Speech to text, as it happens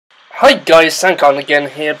Hi guys, Sancarn again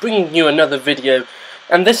here, bringing you another video,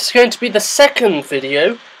 and this is going to be the second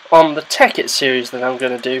video on the Tekkit series that I'm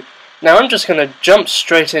going to do. Now I'm just going to jump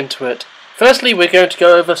straight into it. Firstly, we're going to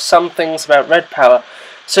go over some things about Redpower.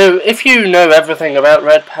 So if you know everything about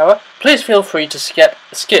Redpower, please feel free to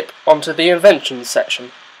skip onto the Invention section.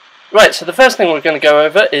 Right, so the first thing we're going to go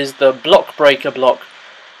over is the block breaker block.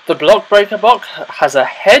 The block breaker block has a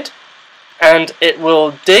head, and it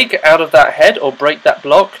will dig out of that head or break that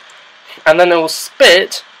block, and then it will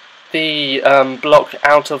spit the block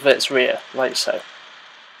out of its rear, like so.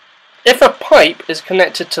 If a pipe is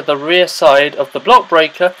connected to the rear side of the block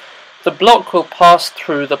breaker, the block will pass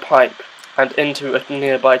through the pipe and into a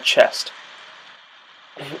nearby chest.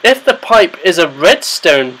 If the pipe is a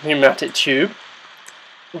redstone pneumatic tube,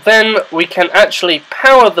 then we can actually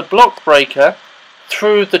power the block breaker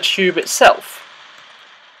through the tube itself.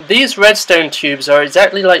 These redstone tubes are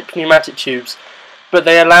exactly like pneumatic tubes, but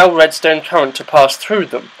they allow redstone current to pass through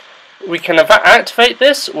them. We can activate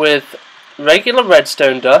this with regular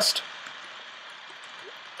redstone dust,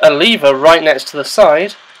 a lever right next to the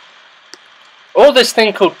side, or this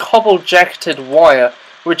thing called Cobble jacketed wire,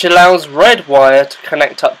 which allows red wire to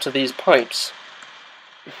connect up to these pipes.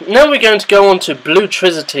 Now we're going to go on to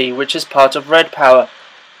Bluetricity, which is part of Redpower.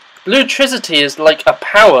 Bluetricity is like a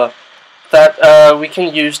power that we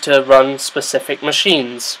can use to run specific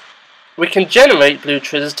machines. We can generate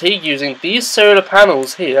Bluetricity using these solar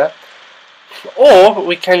panels here, or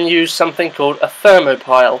we can use something called a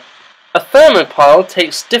thermopile. A thermopile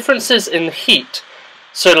takes differences in heat,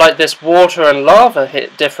 so like this water and lava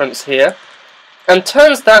hit difference here, and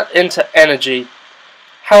turns that into energy.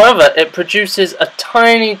 However, it produces a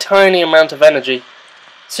tiny amount of energy,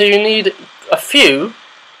 so you need a few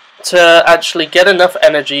to actually get enough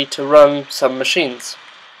energy to run some machines.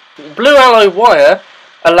 Blue alloy wire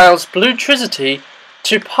allows Bluetricity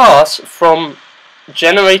to pass from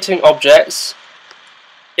generating objects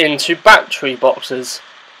into battery boxes,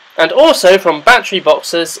 and also from battery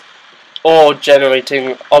boxes or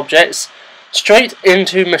generating objects straight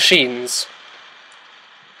into machines.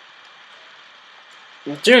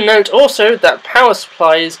 Do note also that power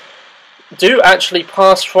supplies do actually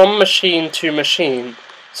pass from machine to machine.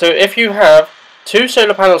 So if you have two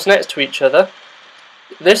solar panels next to each other,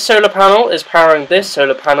 this solar panel is powering this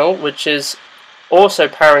solar panel, which is also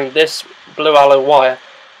powering this blue alloy wire.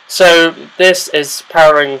 So this is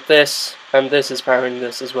powering this, and this is powering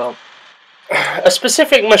this as well. A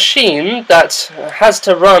specific machine that has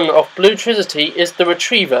to run off Bluetricity is the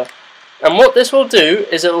retriever. And what this will do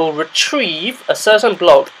is it will retrieve a certain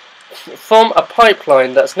block from a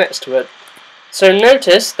pipeline that's next to it. So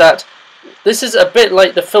notice that this is a bit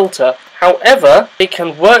like the filter. However, it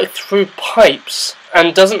can work through pipes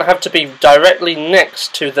and doesn't have to be directly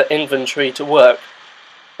next to the inventory to work.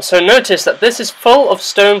 So notice that this is full of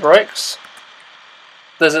stone bricks.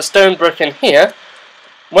 There's a stone brick in here.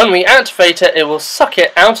 When we activate it, it will suck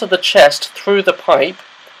it out of the chest through the pipe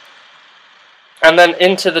and then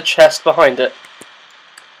into the chest behind it.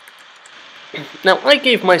 Now, I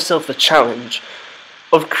gave myself the challenge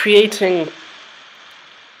of creating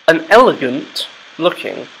an elegant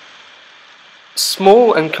looking,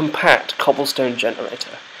 small and compact cobblestone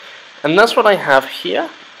generator, and that's what I have here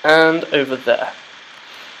and over there.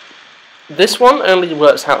 This one only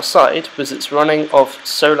works outside because it's running off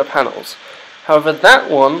solar panels. However, that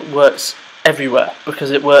one works everywhere because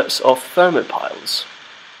it works off thermopiles.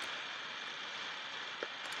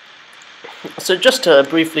 So just to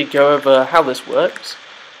briefly go over how this works,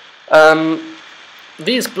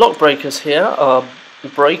 these block breakers here are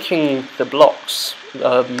breaking the blocks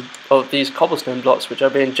of these cobblestone blocks which are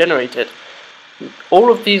being generated.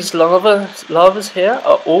 All of these lavas here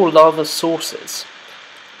are all lava sources,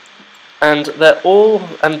 and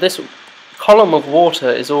this column of water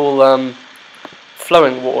is all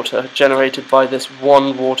flowing water generated by this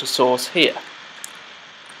one water source here.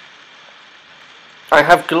 I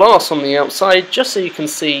have glass on the outside just so you can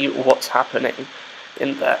see what's happening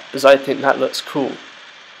in there, because I think that looks cool.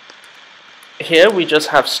 Here we just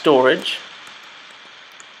have storage,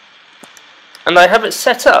 and I have it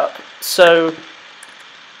set up so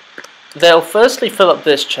they'll firstly fill up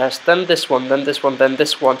this chest, then this one, then this one, then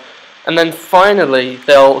this one, and then finally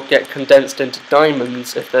they'll get condensed into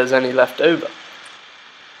diamonds if there's any left over.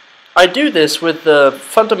 I do this with the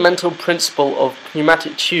fundamental principle of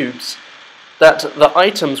pneumatic tubes, that the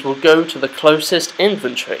items will go to the closest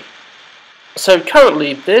inventory. So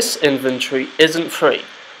currently this inventory isn't free.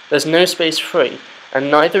 There's no space free,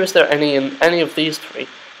 and neither is there any in any of these three.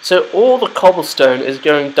 So all the cobblestone is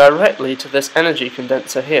going directly to this energy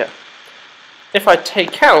condenser here. If I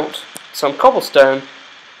take out some cobblestone,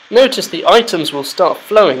 notice the items will start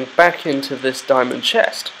flowing back into this diamond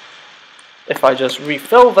chest. If I just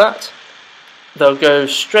refill that, they'll go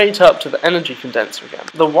straight up to the energy condenser again.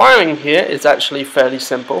 The wiring here is actually fairly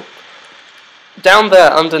simple. Down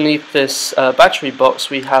there underneath this battery box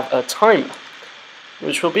we have a timer,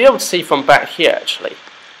 which we'll be able to see from back here actually.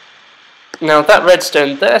 Now that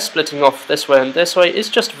redstone there splitting off this way and this way is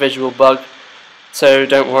just a visual bug, so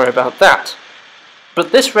don't worry about that.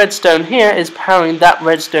 But this redstone here is powering that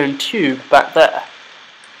redstone tube back there,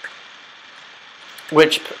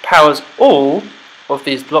 which powers all of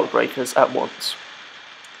these block breakers at once.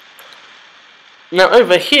 Now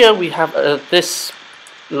over here we have this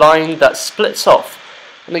line that splits off,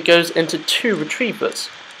 and it goes into two retrievers.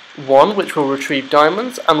 One which will retrieve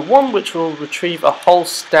diamonds, and one which will retrieve a whole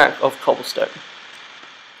stack of cobblestone.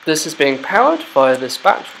 This is being powered via this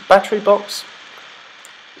battery box,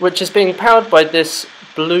 which is being powered by this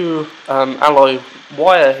blue alloy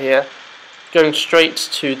wire here, going straight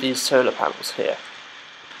to these solar panels here.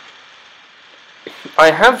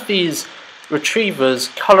 I have these retrievers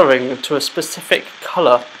colouring to a specific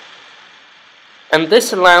colour, and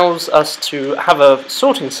this allows us to have a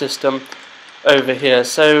sorting system over here,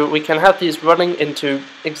 so we can have these running into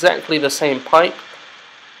exactly the same pipe,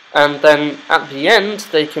 and then at the end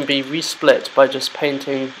they can be resplit by just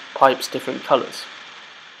painting pipes different colours.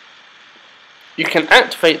 You can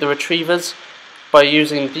activate the retrievers by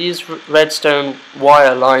using these redstone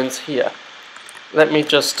wire lines here. Let me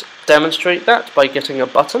just demonstrate that by getting a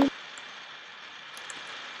button.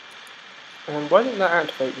 And why didn't that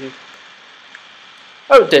activate you?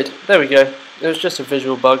 Oh, it did. There we go. It was just a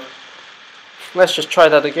visual bug. Let's just try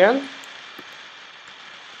that again.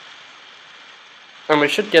 And we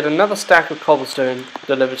should get another stack of cobblestone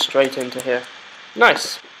delivered straight into here.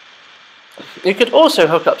 Nice. You could also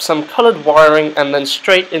hook up some coloured wiring and then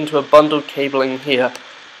straight into a bundled cabling here.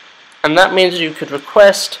 And that means you could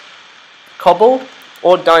request cobble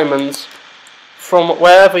or diamonds from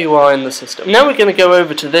wherever you are in the system. Now we're going to go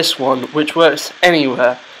over to this one, which works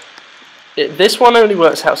anywhere. This one only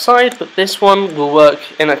works outside, but this one will work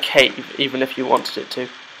in a cave, even if you wanted it to.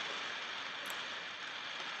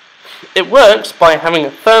 It works by having a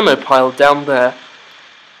thermopile down there,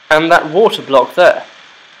 and that water block there.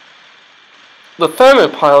 The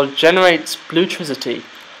thermopile generates bluetricity,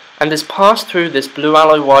 and is passed through this blue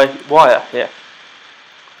alloy wire here.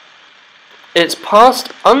 It's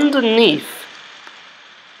passed underneath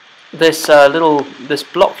this this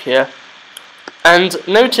block here, and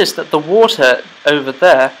notice that the water over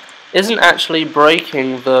there isn't actually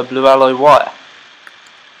breaking the blue alloy wire,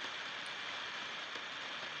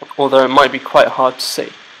 although it might be quite hard to see.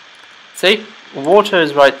 See? Water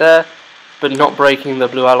is right there, but not breaking the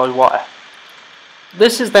blue alloy wire.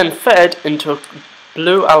 This is then fed into a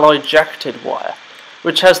blue alloy jacketed wire,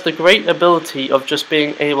 which has the great ability of just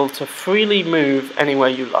being able to freely move anywhere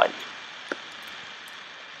you like.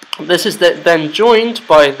 This is then joined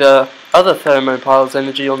by the other thermopile's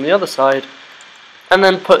energy on the other side, and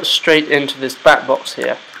then put straight into this bat box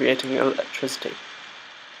here, creating electricity.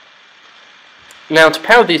 Now to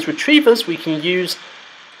power these retrievers we can use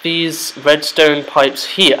these redstone pipes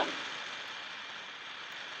here.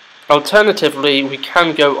 Alternatively, we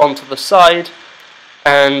can go onto the side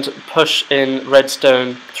and push in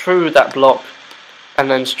redstone through that block and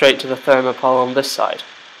then straight to the thermopile on this side.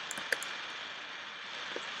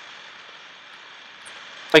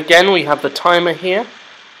 Again, we have the timer here,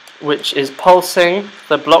 which is pulsing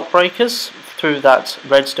the block breakers through that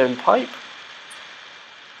redstone pipe.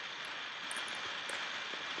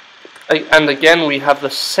 And again, we have the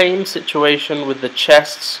same situation with the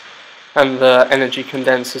chests and the energy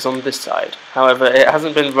condensers on this side. However, it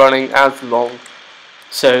hasn't been running as long,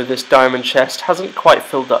 so this diamond chest hasn't quite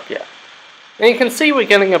filled up yet. And you can see we're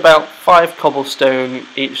getting about 5 cobblestone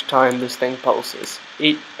each time this thing pulses,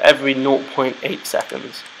 every 0.8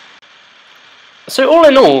 seconds. So all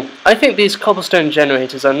in all, I think these cobblestone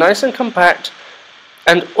generators are nice and compact,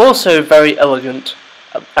 and also very elegant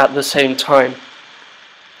at the same time.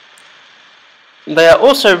 They are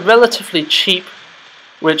also relatively cheap,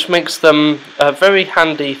 which makes them a very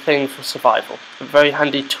handy thing for survival, a very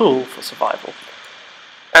handy tool for survival.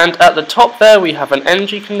 And at the top there we have an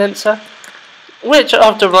energy condenser, which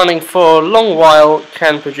after running for a long while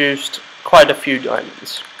can produce quite a few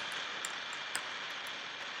diamonds.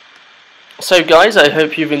 So guys, I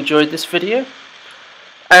hope you've enjoyed this video,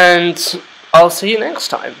 and I'll see you next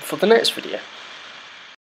time for the next video.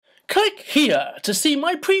 Click here to see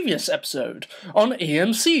my previous episode on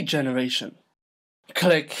EMC generation.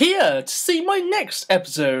 Click here to see my next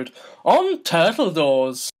episode on turtle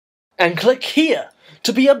doors. And click here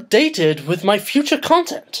to be updated with my future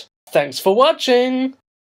content. Thanks for watching!